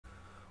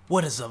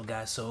What is up,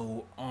 guys?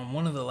 So on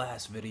one of the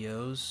last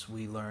videos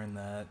we learned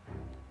that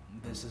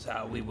this is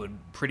how we would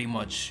pretty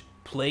much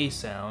play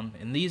sound,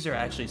 and these are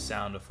actually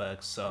sound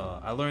effects.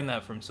 I learned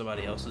that from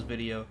somebody else's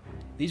video.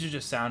 These are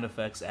just sound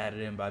effects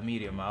added in by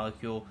Media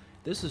Molecule.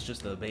 This is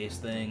just the base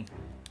thing.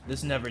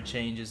 This never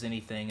changes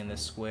anything in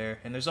this square,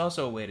 and there's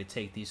also a way to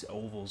take these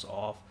ovals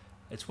off.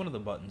 It's one of the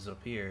buttons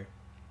up here,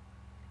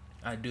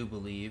 I do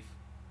believe.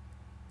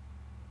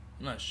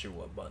 I'm not sure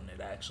what button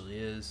it actually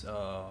is.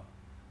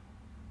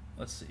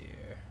 Let's see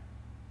here.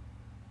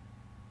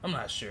 I'm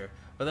not sure,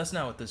 but that's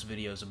not what this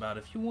video is about.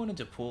 If you wanted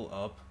to pull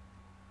up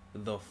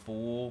the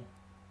full,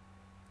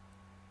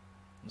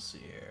 let's see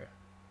here,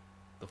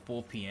 the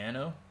full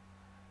piano,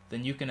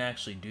 then you can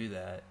actually do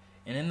that.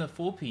 And in the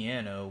full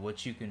piano,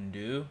 what you can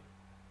do,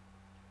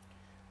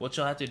 what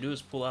you'll have to do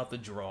is pull out the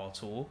draw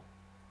tool,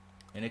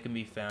 and it can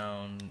be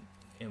found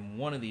in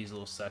one of these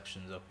little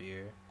sections up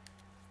here.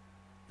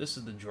 This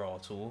is the draw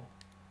tool,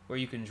 where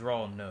you can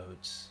draw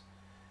notes.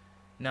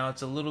 Now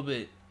it's a little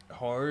bit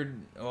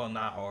hard, well,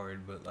 not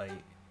hard, but like,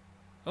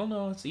 oh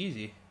no, it's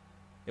easy.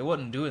 It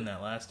wasn't doing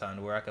that last time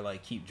to where I could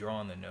like keep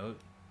drawing the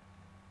note.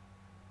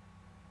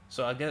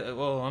 So I get,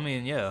 well, I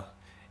mean, yeah.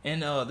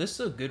 And this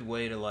is a good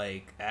way to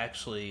like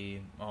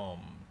actually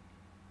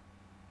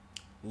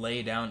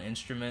lay down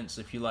instruments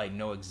if you like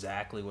know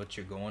exactly what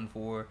you're going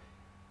for.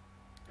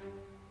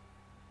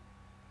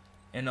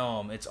 And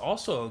it's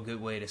also a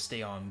good way to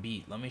stay on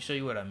beat. Let me show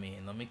you what I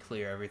mean. Let me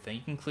clear everything.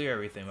 You can clear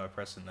everything by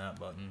pressing that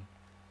button.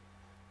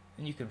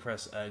 Then you can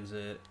press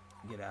exit,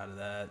 get out of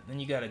that. Then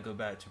you gotta go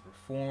back to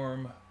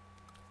perform.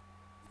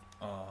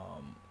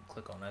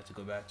 Click on that to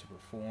go back to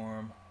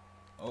perform.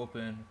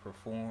 Open,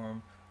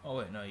 perform. Oh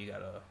wait, no, you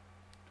gotta,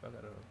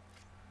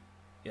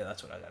 yeah,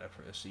 that's what I gotta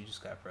press. So you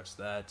just gotta press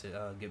that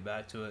to get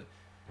back to it.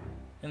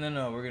 And then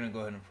we're gonna go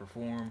ahead and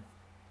perform.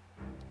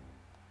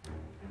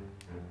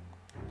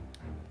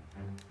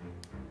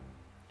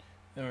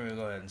 Then we're gonna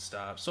go ahead and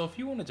stop. So if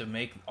you wanted to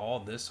make all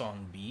this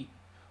on beat,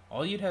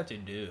 all you'd have to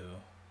do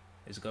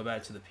is go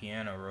back to the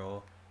piano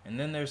roll, and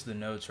then there's the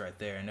notes right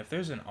there. And if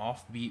there's an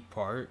offbeat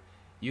part,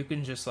 you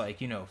can just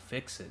like, you know,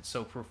 fix it.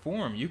 So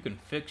perform, you can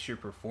fix your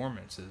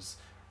performances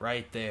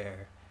right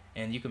there,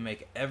 and you can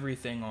make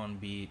everything on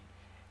beat.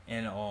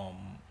 And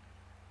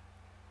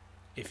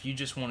if you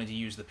just wanted to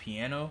use the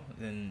piano,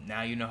 then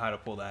now you know how to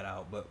pull that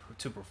out. But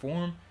to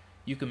perform,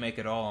 you can make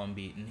it all on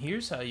beat. And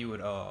here's how you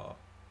would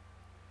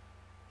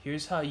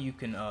here's how you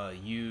can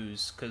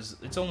use, because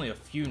it's only a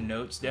few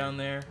notes down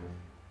there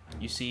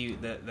you see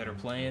that are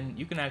playing.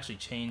 You can actually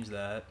change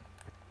that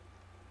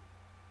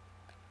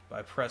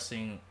by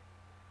pressing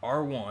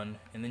R1,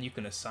 and then you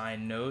can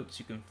assign notes.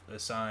 You can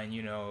assign,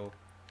 you know,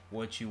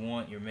 what you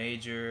want, your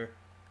major,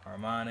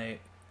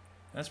 harmonic.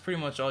 That's pretty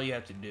much all you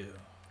have to do,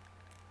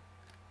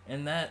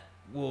 and that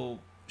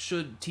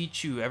should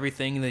teach you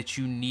everything that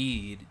you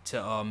need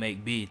to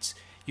make beats.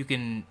 You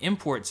can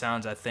import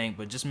sounds, I think,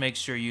 but just make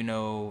sure you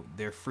know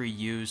they're free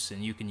use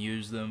and you can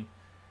use them.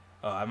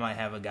 I might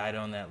have a guide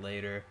on that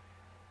later.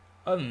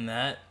 Other than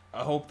that,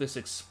 I hope this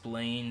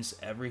explains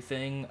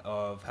everything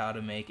of how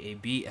to make a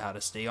beat, how to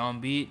stay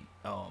on beat.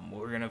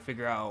 We're going to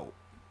figure out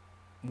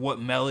what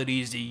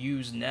melodies to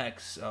use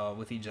next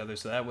with each other,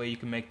 so that way you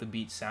can make the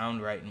beat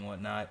sound right and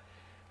whatnot.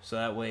 So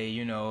that way,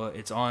 you know,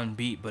 it's on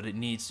beat, but it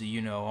needs to, you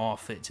know, all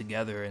fit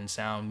together and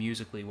sound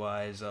musically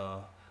wise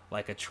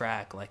like a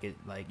track, like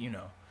you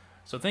know.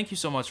 So thank you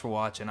so much for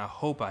watching. I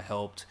hope I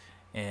helped.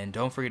 And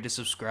don't forget to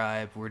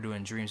subscribe. We're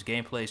doing Dreams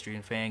gameplay,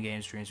 Dreams fan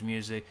games, Dreams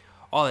music,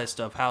 all that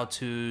stuff,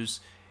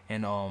 how-tos,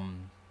 and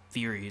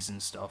theories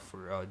and stuff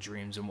for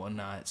Dreams and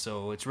whatnot.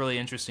 So it's really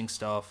interesting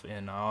stuff,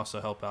 and I also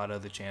help out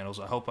other channels.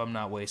 I hope I'm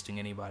not wasting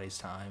anybody's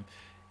time,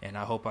 and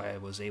I hope I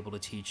was able to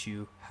teach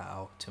you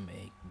how to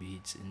make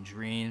beats in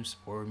Dreams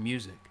or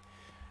music.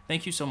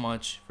 Thank you so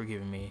much for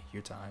giving me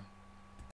your time.